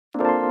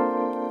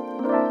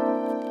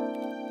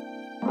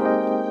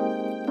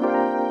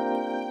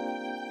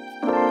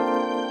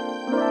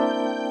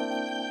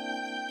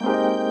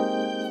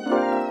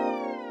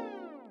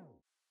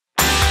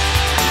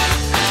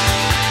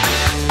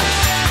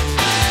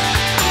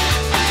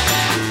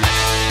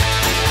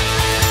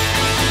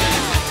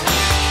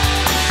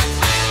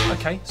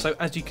So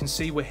as you can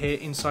see, we're here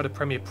inside of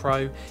Premiere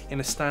Pro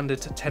in a standard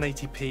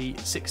 1080p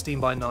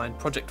 16:9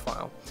 project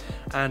file,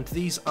 and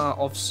these are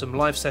of some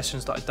live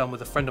sessions that I've done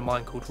with a friend of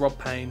mine called Rob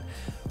Payne,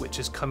 which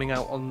is coming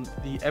out on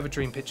the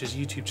Everdream Pictures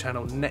YouTube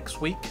channel next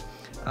week.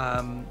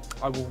 I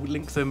will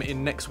link them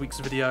in next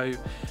week's video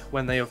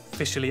when they are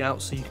officially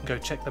out, so you can go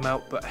check them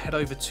out. But head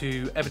over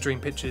to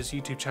Everdream Pictures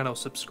YouTube channel,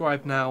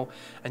 subscribe now,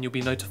 and you'll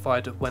be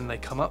notified of when they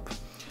come up.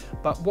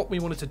 But what we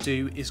wanted to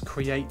do is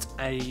create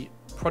a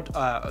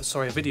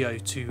video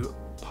to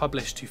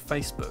publish to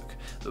Facebook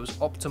that was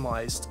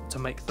optimized to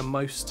make the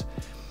most,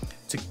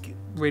 to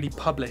really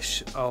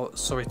publish,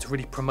 to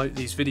really promote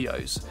these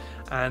videos.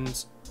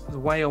 And the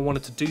way I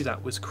wanted to do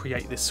that was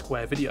create this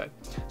square video.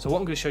 So what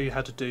I'm going to show you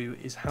how to do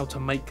is how to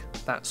make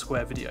that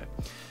square video.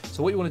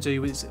 So what you want to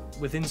do is,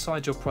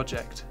 inside your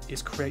project,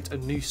 is create a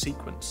new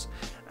sequence,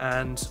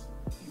 and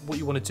what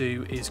you want to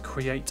do is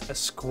create a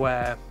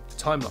square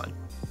timeline.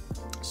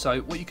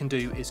 So what you can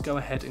do is go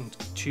ahead and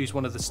choose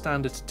one of the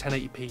standard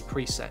 1080p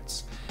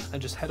presets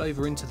and just head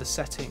over into the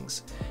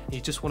settings, and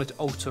you just wanted to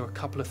alter a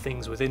couple of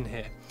things within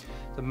here.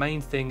 The main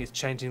thing is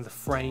changing the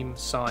frame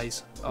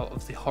size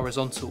of the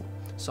horizontal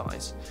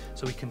size.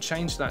 So we can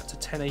change that to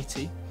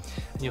 1080,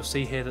 and you'll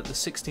see here that the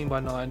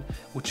 16:9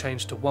 will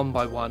change to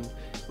 1:1,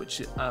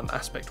 which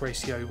aspect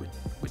ratio,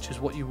 which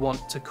is what you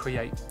want to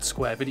create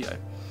square video.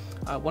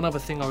 One other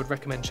thing I would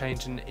recommend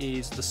changing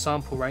is the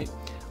sample rate.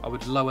 I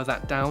would lower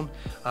that down.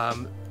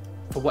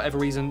 For whatever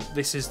reason,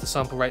 this is the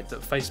sample rate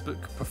that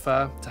Facebook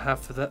prefer to have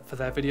for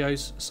their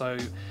videos, so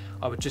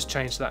I would just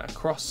change that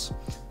across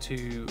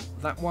to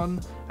that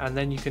one, and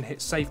then you can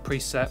hit save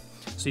preset,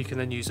 so you can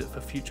then use it for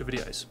future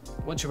videos.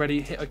 Once you're ready,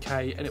 hit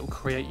OK, and it will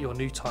create your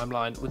new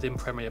timeline within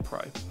Premiere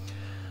Pro.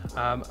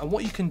 And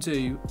what you can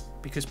do,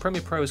 because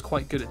Premiere Pro is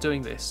quite good at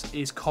doing this,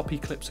 is copy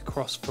clips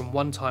across from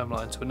one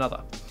timeline to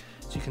another.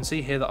 So you can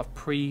see here that I've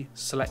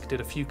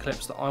pre-selected a few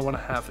clips that I want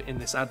to have in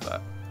this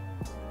advert.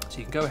 So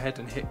you can go ahead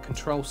and hit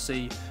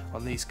Control-C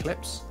on these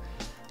clips,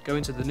 go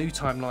into the new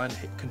timeline,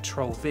 hit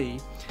Control-V,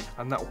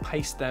 and that will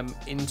paste them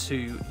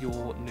into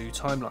your new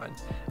timeline.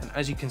 And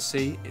as you can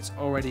see, it's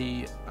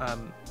already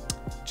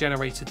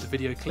generated the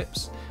video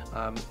clips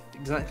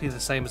exactly the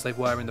same as they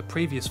were in the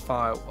previous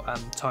file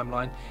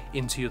timeline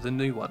into the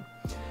new one.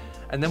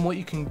 And then what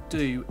you can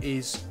do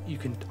is you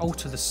can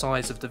alter the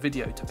size of the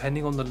video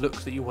depending on the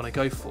look that you want to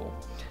go for.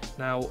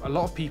 Now, a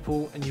lot of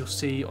people, and you'll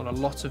see on a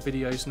lot of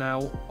videos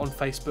now on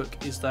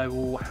Facebook, is they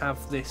will have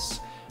this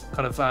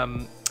kind of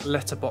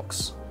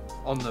letterbox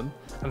on them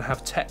and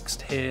have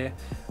text here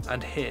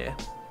and here,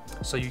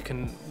 so you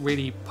can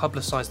really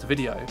publicize the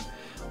video,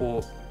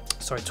 or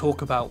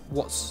talk about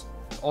what's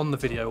on the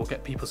video, or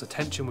get people's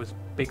attention with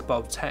big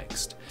bold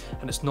text,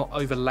 and it's not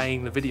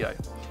overlaying the video.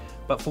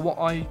 But for what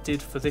I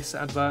did for this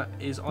advert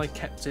is I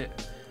kept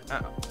it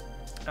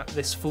at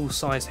this full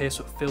size here,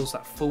 so it fills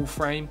that full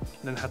frame,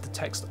 and then had the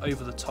text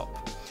over the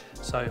top.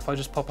 So if I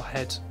just pop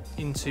ahead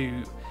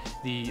into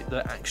the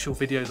actual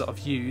video that I've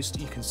used,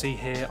 you can see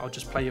here, I'll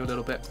just play you a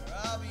little bit,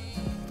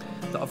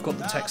 that I've got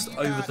the text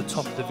over the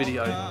top of the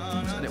video,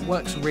 and it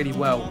works really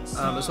well.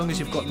 As long as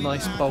you've got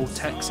nice bold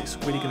text, it's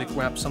really going to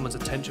grab someone's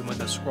attention when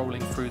they're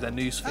scrolling through their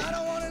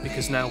newsfeed,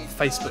 because now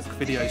Facebook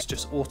videos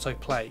just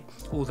autoplay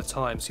all the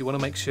time, so you want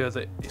to make sure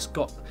that it's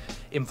got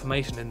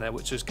information in there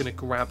which is going to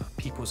grab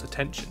people's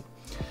attention.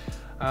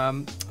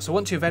 So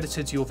once you've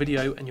edited your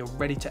video and you're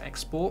ready to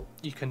export,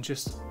 you can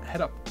just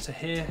head up to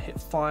here, hit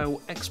File,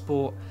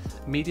 Export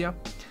Media,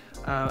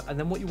 and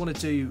then what you want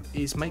to do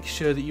is make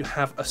sure that you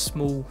have a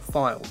small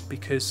file,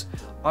 because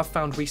I've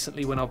found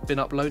recently when I've been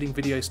uploading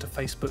videos to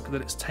Facebook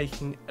that it's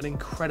taking an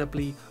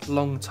incredibly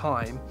long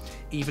time,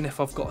 even if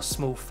I've got a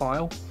small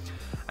file.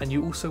 And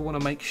you also want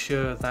to make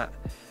sure that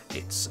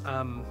it's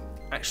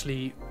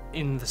actually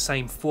in the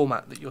same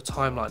format that your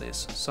timeline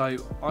is. So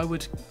I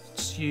would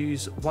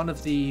use one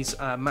of these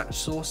match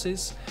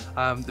sources.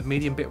 The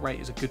medium bitrate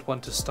is a good one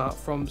to start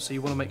from, so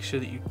you want to make sure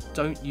that you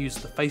don't use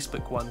the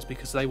Facebook ones,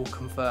 because they will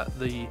convert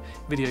the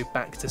video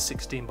back to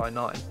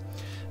 16:9.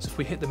 So if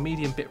we hit the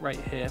medium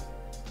bitrate here,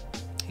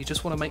 you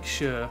just want to make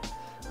sure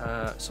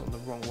it's on the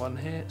wrong one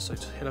here, so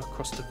just hit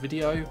across the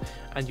video,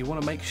 and you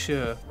want to make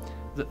sure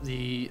that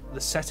the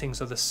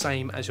settings are the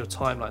same as your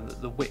timeline,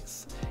 that the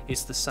width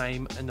is the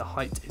same and the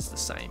height is the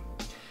same.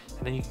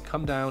 And then you can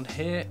come down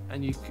here,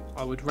 and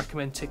I would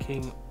recommend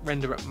ticking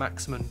render at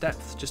maximum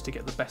depth just to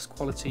get the best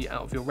quality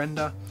out of your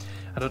render.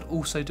 And I'd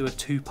also do a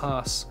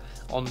 2-pass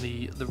on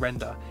the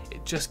render.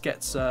 It just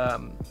gets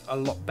a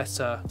lot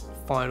better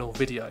final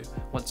video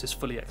once it's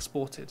fully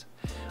exported.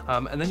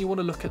 And then you want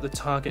to look at the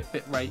target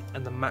bitrate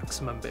and the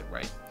maximum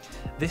bitrate.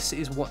 This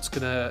is what's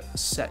going to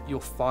set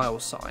your file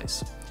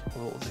size,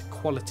 or the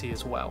quality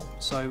as well.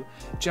 So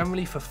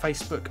generally for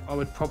Facebook, I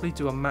would probably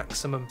do a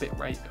maximum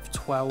bitrate of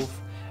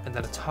 12 and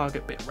then a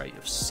target bitrate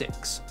of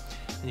 6.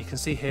 And you can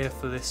see here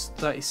for this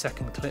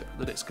 30-second clip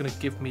that it's going to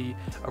give me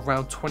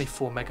around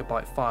 24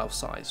 megabyte file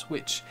size,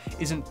 which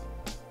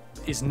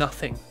is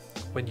nothing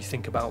when you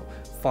think about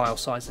file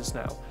sizes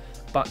now.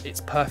 but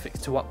it's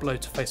perfect to upload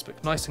to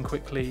Facebook nice and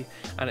quickly,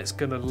 and it's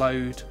going to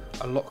load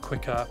a lot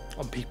quicker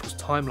on people's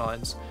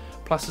timelines.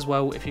 Plus as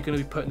well, if you're going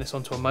to be putting this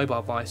onto a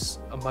mobile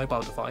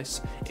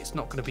device, it's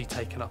not going to be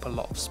taking up a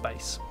lot of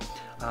space.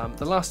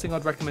 The last thing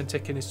I'd recommend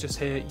ticking is just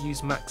here,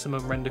 use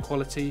maximum render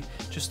quality,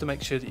 just to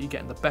make sure that you're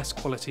getting the best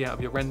quality out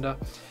of your render.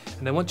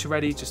 And then once you're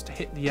ready, just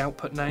hit the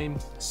output name,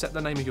 set the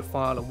name of your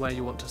file and where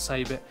you want to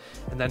save it,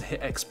 and then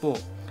hit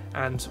export.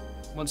 And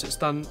once it's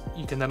done,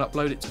 you can then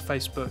upload it to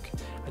Facebook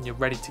and you're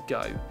ready to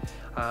go.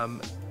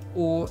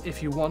 Or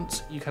if you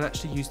want, you can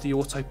actually use the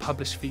auto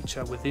publish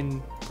feature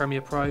within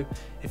Premiere Pro.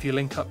 If you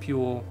link up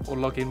or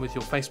log in with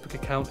your Facebook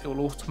account, it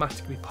will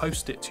automatically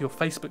post it to your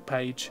Facebook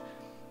page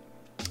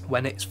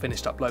when it's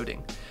finished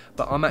uploading.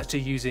 But I'm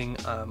actually using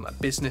a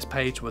business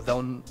page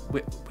within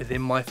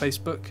my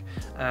Facebook,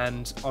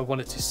 and I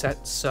wanted to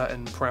set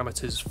certain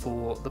parameters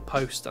for the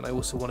post, and I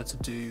also wanted to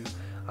do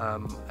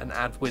an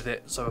ad with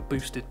it, so a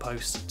boosted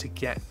post to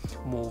get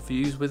more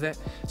views with it.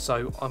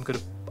 So I'm going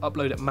to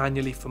upload it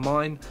manually for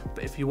mine,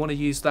 but if you want to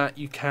use that,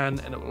 you can,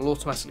 and it will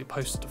automatically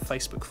post it to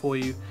Facebook for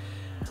you,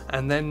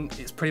 and then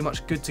it's pretty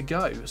much good to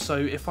go. So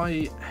if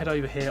I head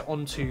over here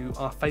onto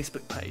our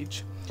Facebook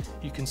page,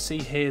 you can see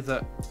here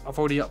that I've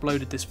already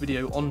uploaded this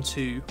video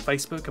onto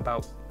Facebook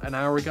about an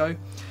hour ago,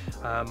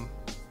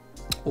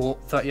 or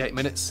 38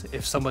 minutes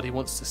if somebody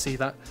wants to see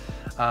that.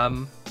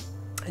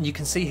 And you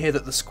can see here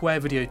that the square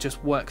video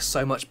just works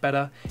so much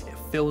better. It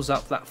fills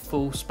up that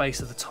full space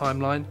of the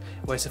timeline,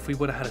 whereas if we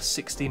would have had a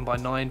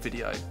 16:9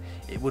 video,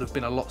 it would have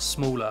been a lot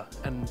smaller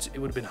and it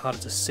would have been harder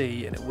to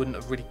see, and it wouldn't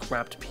have really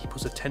grabbed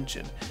people's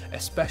attention,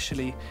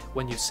 especially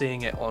when you're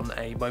seeing it on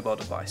a mobile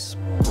device.